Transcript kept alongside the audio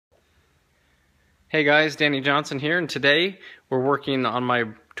Hey guys, Danny Johnson here, and today we're working on my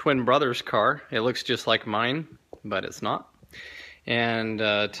twin brother's car. It looks just like mine, but it's not. And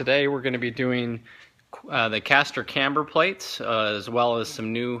today we're going to be doing the caster camber plates, as well as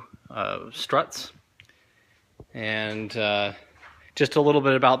some new struts. And just a little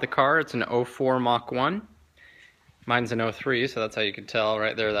bit about the car. It's an 04 Mach 1. Mine's an 03, so that's how you can tell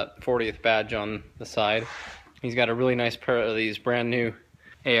right there, that 40th badge on the side. He's got a really nice pair of these brand new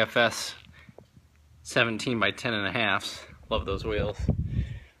AFS 17 by 10.5s. Love those wheels.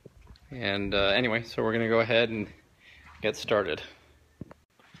 And anyway, so we're going to go ahead and get started.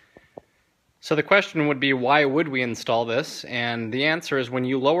 So the question would be, why would we install this? And the answer is, when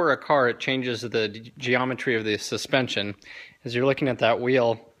you lower a car, it changes the geometry of the suspension. As you're looking at that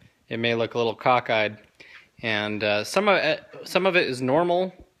wheel, it may look a little cockeyed. And some of it is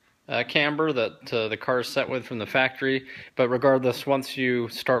normal camber that the car is set with from the factory, but regardless, once you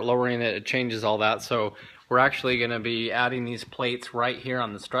start lowering it, it changes all that. So we're actually going to be adding these plates right here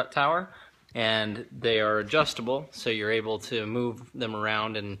on the strut tower, and they are adjustable, so you're able to move them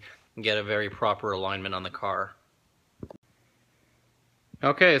around and get a very proper alignment on the car.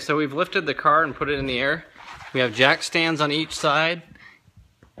 Okay, so we've lifted the car and put it in the air. We have jack stands on each side,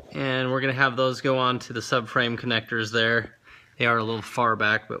 and we're going to have those go on to the subframe connectors there. They are a little far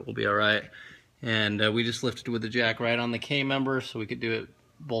back, but we'll be all right. And we just lifted with the jack right on the Camber, so we could do it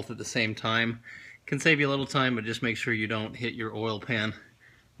both at the same time. Can save you a little time, but just make sure you don't hit your oil pan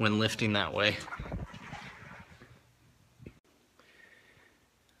when lifting that way.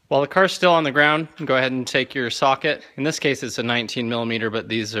 While the car's still on the ground, go ahead and take your socket. In this case, it's a 19mm, but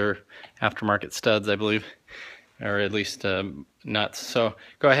these are aftermarket studs, I believe, or at least nuts. So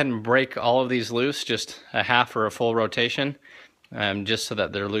go ahead and break all of these loose, just a half or a full rotation. Just so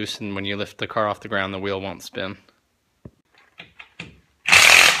that they're loose, and when you lift the car off the ground, the wheel won't spin.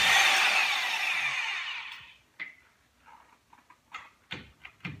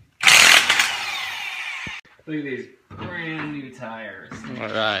 Look at these brand new tires. All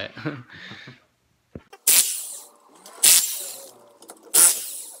right.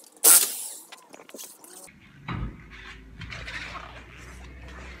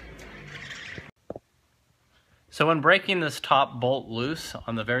 So when breaking this top bolt loose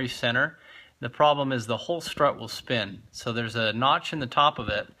on the very center, the problem is the whole strut will spin. So there's a notch in the top of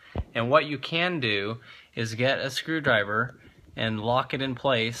it, and what you can do is get a screwdriver and lock it in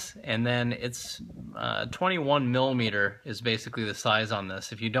place, and then it's 21mm is basically the size on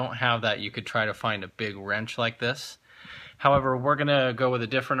this. If you don't have that, you could try to find a big wrench like this. However, we're going to go with a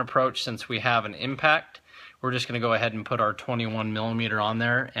different approach since we have an impact. We're just going to go ahead and put our 21mm on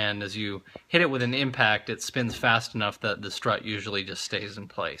there, and as you hit it with an impact, it spins fast enough that the strut usually just stays in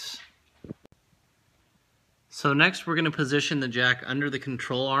place. So next we're going to position the jack under the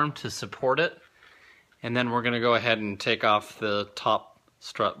control arm to support it, and then we're going to go ahead and take off the top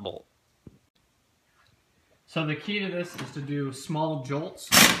strut bolt. So the key to this is to do small jolts.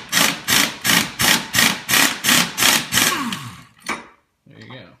 There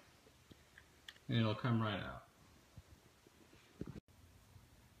you go. And it'll come right out.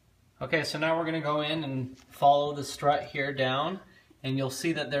 Okay, so now we're going to go in and follow the strut here down, and you'll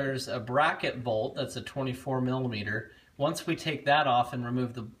see that there's a bracket bolt that's a 24mm. Once we take that off and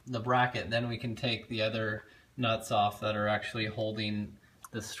remove the bracket, then we can take the other nuts off that are actually holding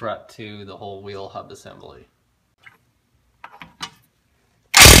the strut to the whole wheel hub assembly.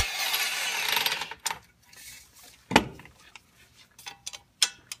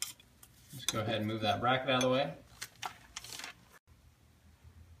 Go ahead and move that bracket out of the way.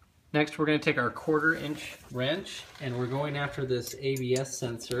 Next, we're going to take our 1/4-inch wrench, and we're going after this ABS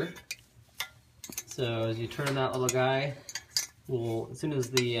sensor. So as you turn that little guy, as soon as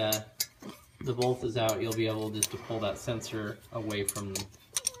the bolt is out, you'll be able just to pull that sensor away from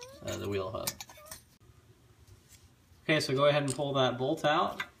the wheel hub. Okay, so go ahead and pull that bolt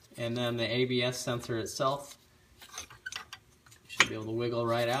out, and then the ABS sensor itself should be able to wiggle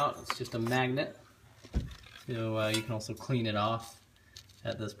right out. It's just a magnet, so you can also clean it off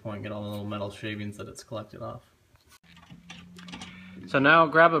at this point, get all the little metal shavings that it's collected off. So now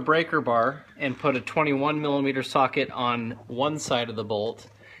grab a breaker bar and put a 21mm socket on one side of the bolt,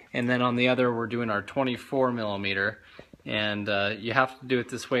 and then on the other we're doing our 24mm, and you have to do it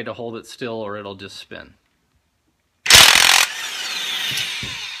this way to hold it still or it'll just spin.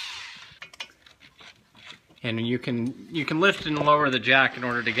 And you can lift and lower the jack in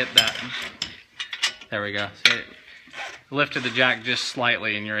order to get that. There we go. So it lifted the jack just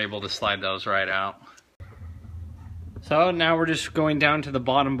slightly, and you're able to slide those right out. So now we're just going down to the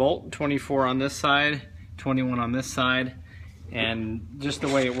bottom bolt, 24 on this side, 21 on this side, And just the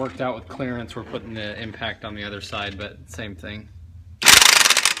way it worked out with clearance, we're putting the impact on the other side, but same thing.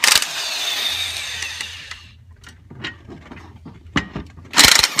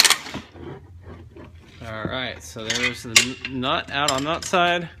 Alright, so there's the nut out on that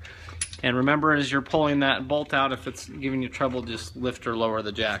side. And remember, as you're pulling that bolt out, if it's giving you trouble, just lift or lower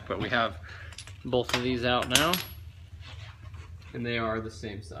the jack. But we have both of these out now, and they are the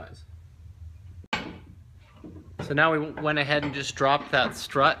same size. So now we went ahead and just dropped that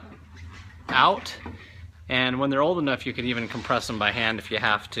strut out, and when they're old enough you could even compress them by hand if you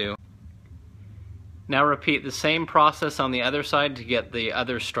have to. Now repeat the same process on the other side to get the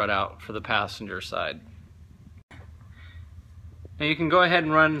other strut out for the passenger side. Now you can go ahead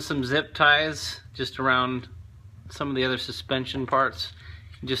and run some zip ties just around some of the other suspension parts,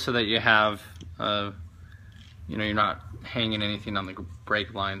 just so that you have, you're not hanging anything on the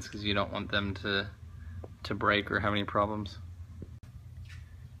brake lines, because you don't want them to break or have any problems.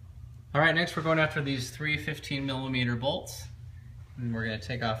 Alright, next we're going after these 3 15mm bolts, and we're going to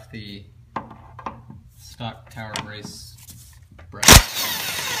take off the stock tower brace bracket.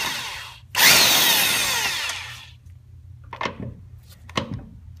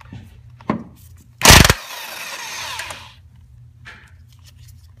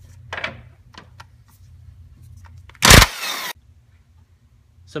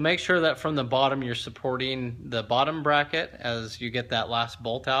 So make sure that from the bottom you're supporting the bottom bracket as you get that last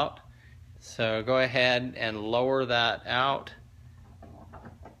bolt out. So go ahead and lower that out.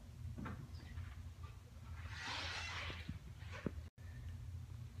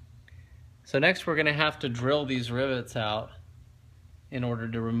 So next we're going to have to drill these rivets out in order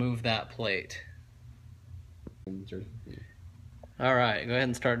to remove that plate. Alright, go ahead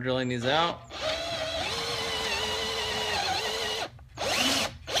and start drilling these out.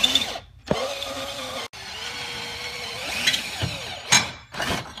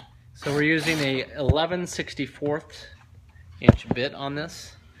 So we're using a 11/64 inch bit on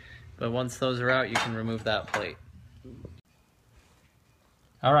this, but once those are out you can remove that plate.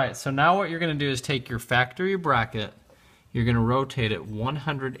 Alright, so now what you're going to do is take your factory bracket, you're going to rotate it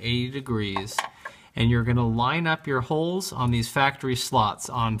 180 degrees, and you're going to line up your holes on these factory slots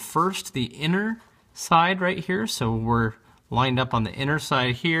on first the inner side right here. So we're lined up on the inner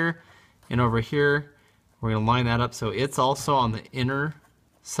side here, and over here we're going to line that up so it's also on the inner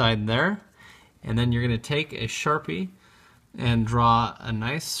side there. And then you're going to take a Sharpie and draw a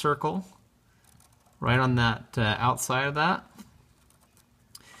nice circle right on that outside of that.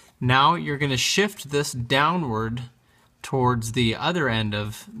 Now you're going to shift this downward towards the other end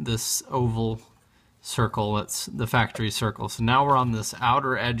of this oval circle. That's the factory circle. So now we're on this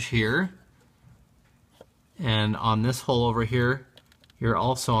outer edge here, and on this hole over here you're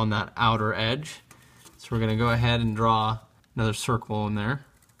also on that outer edge. So we're going to go ahead and draw another circle in there.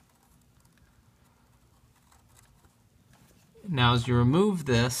 Now as you remove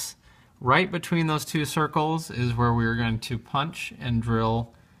this, right between those two circles is where we're going to punch and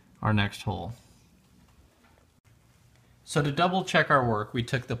drill our next hole. So to double check our work, we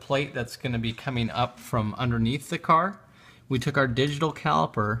took the plate that's going to be coming up from underneath the car, we took our digital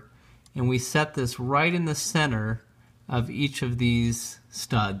caliper, and we set this right in the center of each of these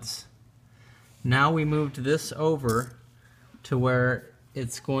studs. Now we moved this over to where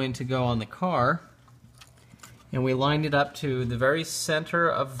it's going to go on the car, and we lined it up to the very center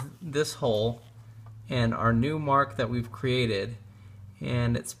of this hole and our new mark that we've created,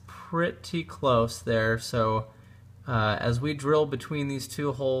 and it's pretty close there. So as we drill between these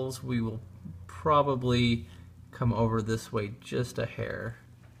two holes, we will probably come over this way just a hair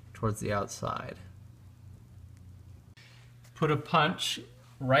towards the outside. Put a punch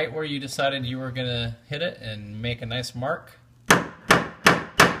right where you decided you were going to hit it and make a nice mark.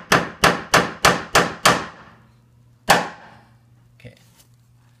 Okay.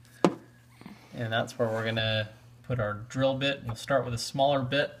 And that's where we're going to put our drill bit. We'll start with a smaller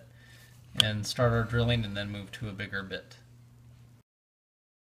bit and start our drilling, and then move to a bigger bit.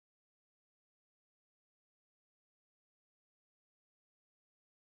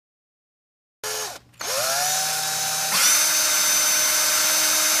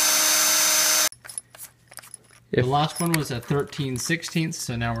 The last one was a 13/16,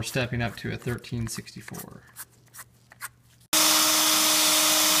 so now we're stepping up to a 13/64.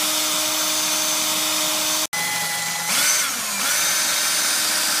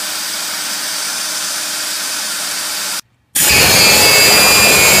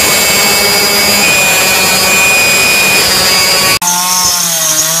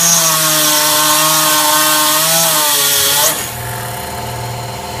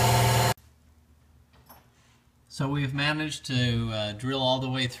 So we've managed millimeters to drill all the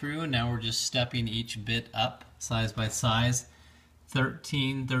way through, and now we're just stepping each bit up size by size.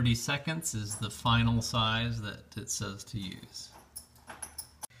 13/32 is the final size that it says to use.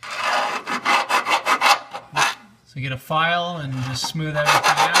 So get a file and just smooth everything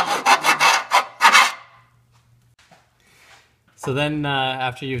out. So then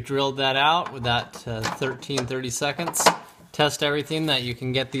after you've drilled that out with that 13/32, test everything that you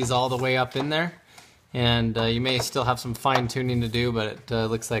can get these all the way up in there. And you may still have some fine tuning to do, but it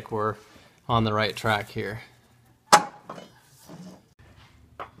looks like we're on the right track here.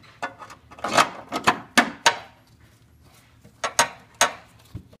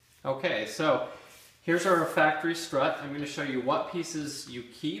 Okay, so here's our factory strut. I'm going to show you what pieces you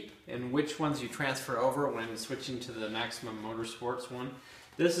keep and which ones you transfer over when switching to the Maximum Motorsports one.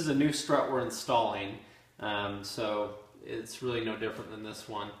 This is a new strut we're installing, so it's really no different than this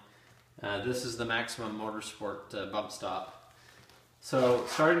one. This is the Maximum Motorsport bump stop. So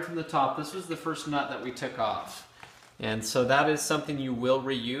starting from the top, this was the first nut that we took off. And so that is something you will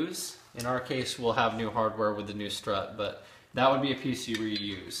reuse. In our case, we'll have new hardware with the new strut, but that would be a piece you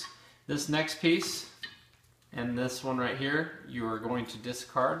reuse. This next piece and this one right here, you are going to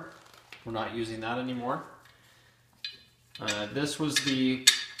discard. We're not using that anymore. This was the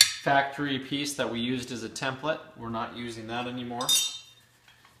factory piece that we used as a template. We're not using that anymore.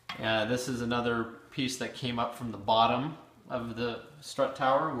 This is another piece that came up from the bottom of the strut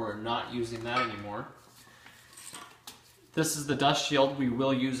tower. We're not using that anymore. This is the dust shield. We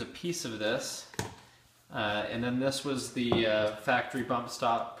will use a piece of this. And then this was the factory bump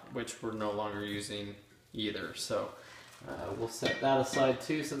stop, which we're no longer using either. So we'll set that aside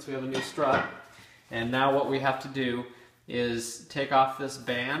too, since we have a new strut. And now what we have to do is take off this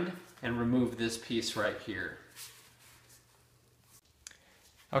band and remove this piece right here.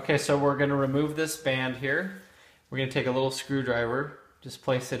 Okay, so we're going to remove this band here. We're going to take a little screwdriver, just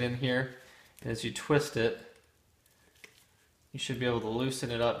place it in here, and as you twist it, you should be able to loosen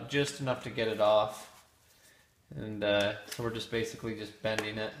it up just enough to get it off. And so we're just basically just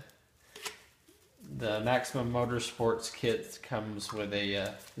bending it. The Maximum Motorsports kit comes with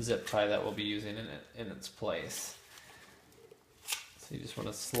a zip tie that we'll be using in its place. So you just want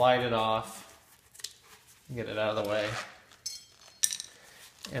to slide it off, get it out of the way,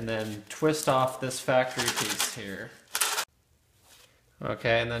 and then twist off this factory piece here.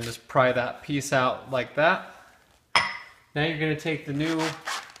 Okay, and then just pry that piece out like that. Now you're going to take the new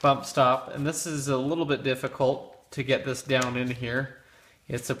bump stop, and this is a little bit difficult to get this down in here.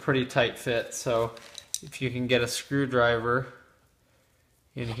 It's a pretty tight fit, so if you can get a screwdriver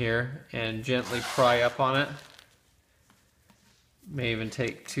in here and gently pry up on it, may even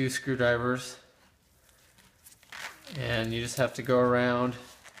take 2 screwdrivers, and you just have to go around.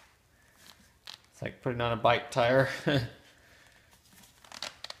 It's like putting on a bike tire.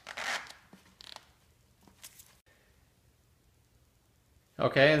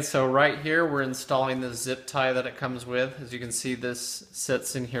 Okay, and so right here we're installing the zip tie that it comes with. As you can see, this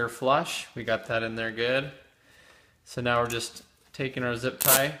sits in here flush. We got that in there good. So now we're just taking our zip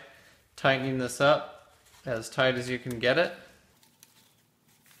tie, tightening this up as tight as you can get it.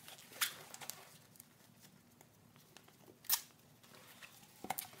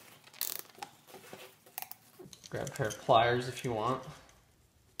 Grab a pair of pliers if you want.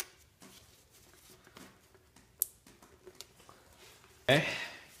 Okay,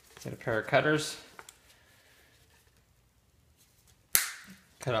 get a pair of cutters,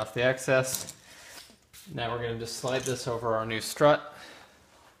 cut off the excess. Now we're going to just slide this over our new strut.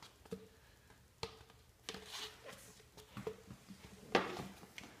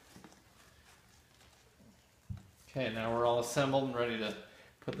 Okay, now we're all assembled and ready to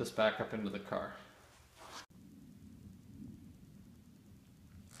put this back up into the car.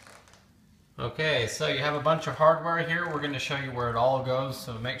 Okay, so you have a bunch of hardware here. We're going to show you where it all goes,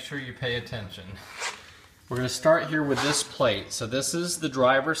 so make sure you pay attention. We're going to start here with this plate. So this is the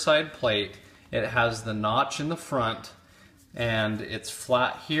driver's side plate. It has the notch in the front, and it's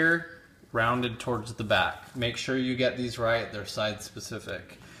flat here, rounded towards the back. Make sure you get these right. They're side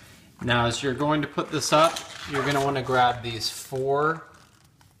specific. Now as you're going to put this up, you're going to want to grab these 4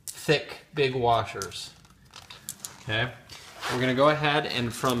 thick big washers. Okay. We're going to go ahead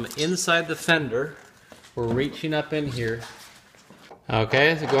and from inside the fender, we're reaching up in here.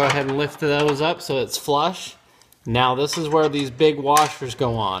 Okay, so go ahead and lift those up so it's flush. Now this is where these big washers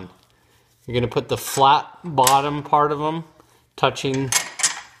go on. You're going to put the flat bottom part of them touching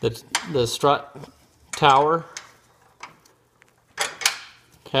the strut tower.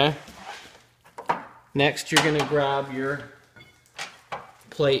 Okay. Next you're going to grab your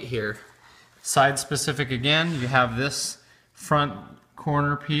plate here. Side specific again, you have this front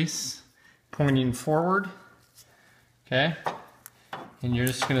corner piece pointing forward. Okay, and you're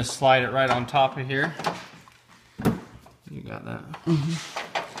just going to slide it right on top of here. You got that?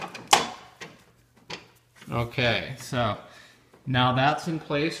 Okay, so now that's in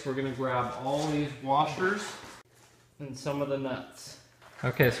place. We're going to grab all these washers and some of the nuts.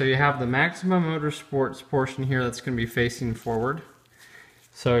 Okay, so you have the Maximum Motorsports portion here that's going to be facing forward.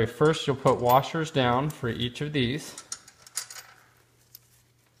 So first you'll put washers down for each of these.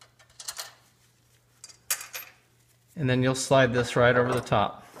 And then you'll slide this right over the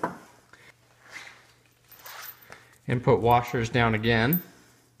top. And put washers down again.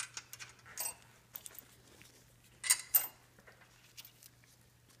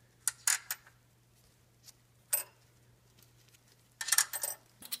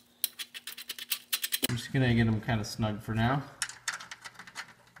 I'm just going to get them kind of snug for now.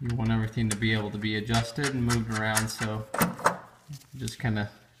 You want everything to be able to be adjusted and moved around, so just kind of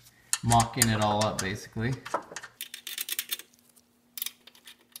mocking it all up basically.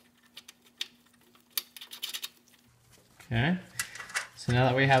 Okay, so now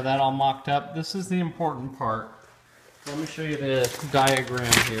that we have that all mocked up, this is the important part. Let me show you the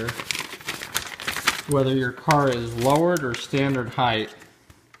diagram here. Whether your car is lowered or standard height.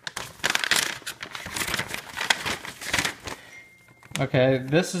 Okay,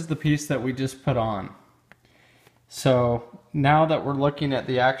 this is the piece that we just put on. So now that we're looking at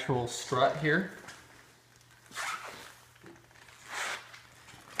the actual strut here,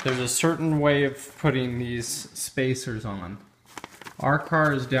 there's a certain way of putting these spacers on. Our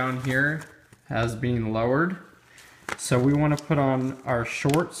car is down here as being lowered, so we want to put on our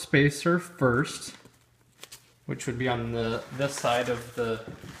short spacer first, which would be on this side of the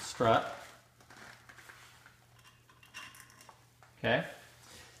strut. Okay.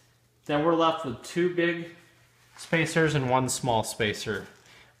 Then we're left with two big spacers and one small spacer.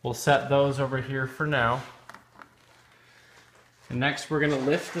 We'll set those over here for now. And next we're going to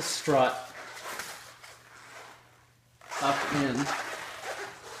lift the strut up in.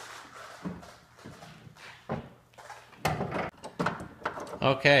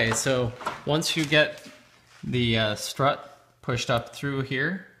 Okay, so once you get the strut pushed up through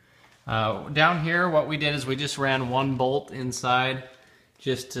here, down here what we did is we just ran one bolt inside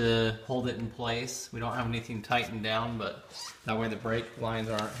just to hold it in place. We don't have anything tightened down, but that way the brake lines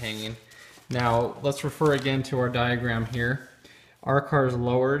aren't hanging. Now let's refer again to our diagram here. Our car is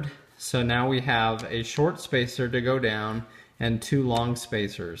lowered, so now we have a short spacer to go down and two long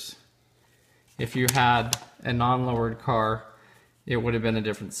spacers. If you had a non-lowered car, it would have been a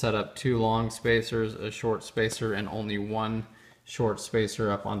different setup. Two long spacers, a short spacer, and only one short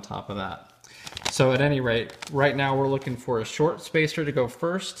spacer up on top of that. So at any rate, right now we're looking for a short spacer to go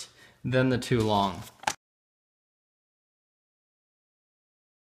first, then the two long.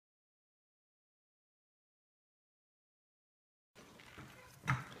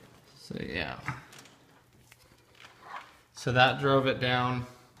 So yeah. So that drove it down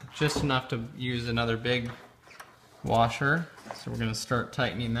just enough to use another big washer. So we're going to start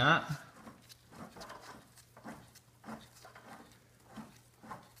tightening that.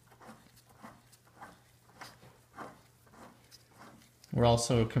 We're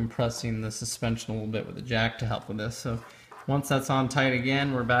also compressing the suspension a little bit with the jack to help with this. So once that's on tight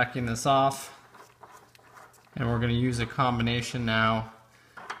again, we're backing this off. And we're going to use a combination now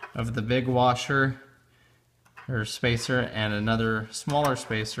of the big washer or spacer and another smaller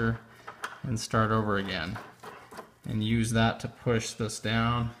spacer and start over again. And use that to push this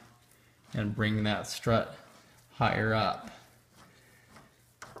down and bring that strut higher up.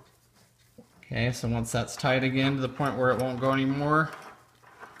 Okay, so once that's tight again to the point where it won't go anymore,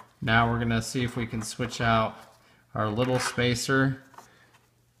 now we're going to see if we can switch out our little spacer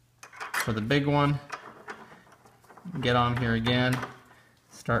for the big one. Get on here again,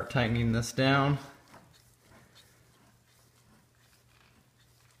 start tightening this down.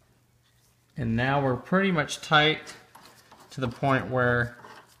 And now we're pretty much tight to the point where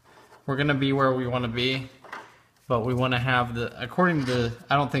we're going to be where we want to be. But we want to have the, according to the,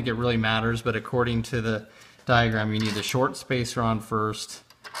 I don't think it really matters, but according to the diagram, you need the short spacer on first,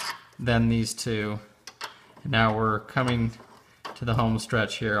 then these two. And now we're coming to the home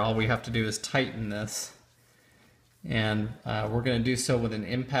stretch here. All we have to do is tighten this. And we're going to do so with an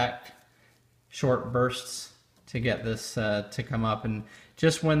impact, short bursts to get this to come up. And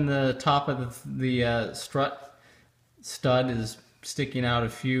just when the top of the strut stud is sticking out a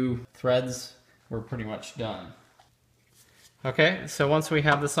few threads, we're pretty much done. Okay, so once we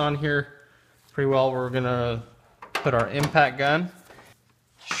have this on here pretty well, we're going to put our impact gun,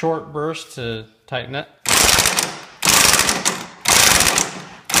 short burst to tighten it.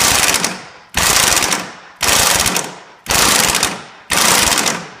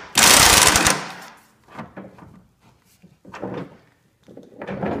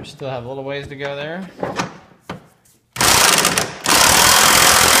 still have a little ways to go there.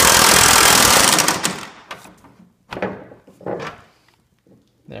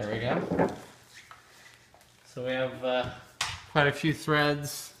 There we go. So we have quite a few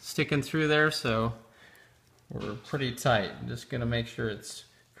threads sticking through there, so we're pretty tight. I'm just gonna make sure it's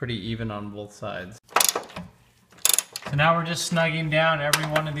pretty even on both sides. So now we're just snugging down every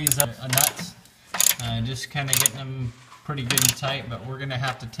one of these nuts, just kind of getting them pretty good and tight, but we're gonna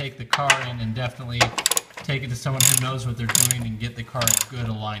have to take the car in and definitely take it to someone who knows what they're doing and get the car in good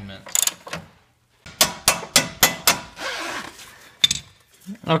alignment.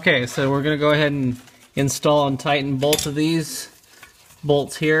 Okay, so we're gonna go ahead and install and tighten both of these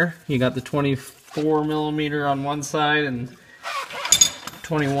bolts here. You got the 24 millimeter on one side and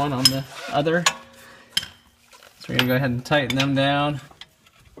 21 on the other. So we're gonna go ahead and tighten them down.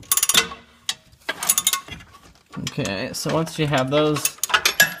 Okay, so once you have those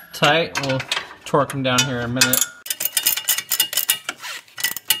tight, we'll torque them down here in a minute.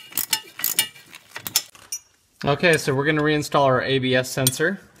 Okay, so we're gonna reinstall our ABS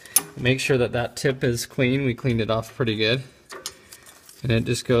sensor. Make sure that that tip is clean. We cleaned it off pretty good. And it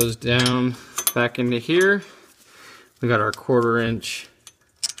just goes down back into here. We got our 1/4 inch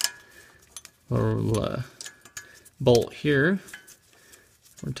little bolt here.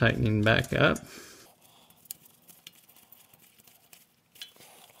 We're tightening back up.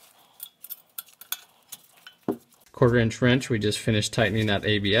 Quarter-inch wrench, we just finished tightening that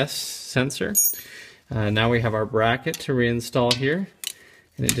ABS sensor. Now we have our bracket to reinstall here.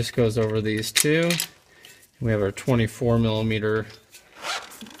 And it just goes over these two. We have our 24 millimeter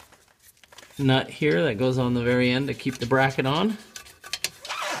nut here that goes on the very end to keep the bracket on.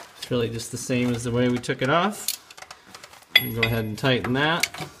 It's really just the same as the way we took it off. You go ahead and tighten that.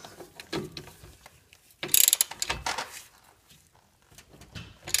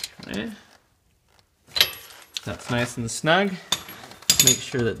 Okay. That's nice and snug. Make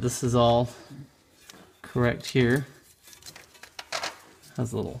sure that this is all correct here.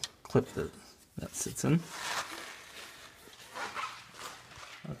 Has a little clip that sits in.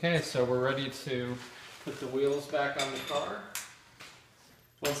 Okay, so we're ready to put the wheels back on the car.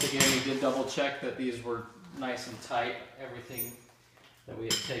 Once again, we did double check that these were nice and tight, everything that we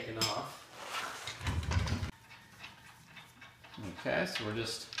had taken off. Okay, so we're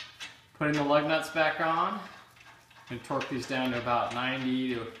just putting the lug nuts back on and torque these down to about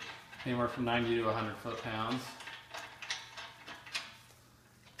 90 to anywhere from 90 to 100 foot-pounds.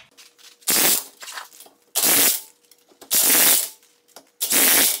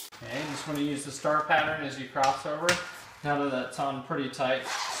 Okay, just want to use the star pattern as you cross over. Now that that's on pretty tight,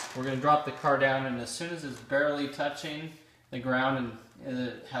 we're going to drop the car down, and as soon as it's barely touching the ground and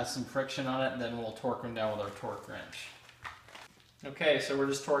it has some friction on it, then we'll torque them down with our torque wrench. Okay, so we're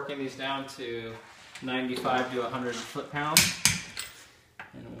just torquing these down to 95 to 100 foot-pounds.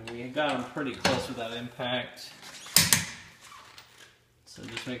 And we got them pretty close with that impact. So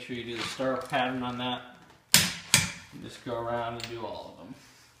just make sure you do the star pattern on that. And just go around and do all of them.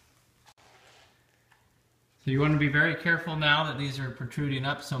 So you want to be very careful now that these are protruding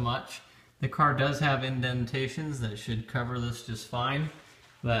up so much. The car does have indentations that should cover this just fine,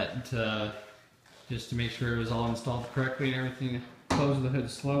 but just to make sure it was all installed correctly and everything, close the hood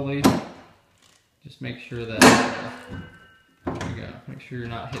slowly. Just make sure that, there you go, make sure you're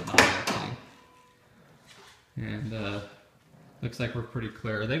not hitting on anything. And looks like we're pretty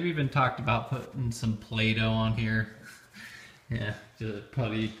clear. They've even talked about putting some Play-Doh on here. Yeah, just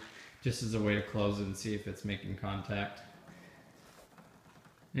putty, just as a way to close it and see if it's making contact.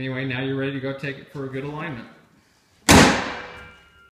 Anyway, now you're ready to go take it for a good alignment.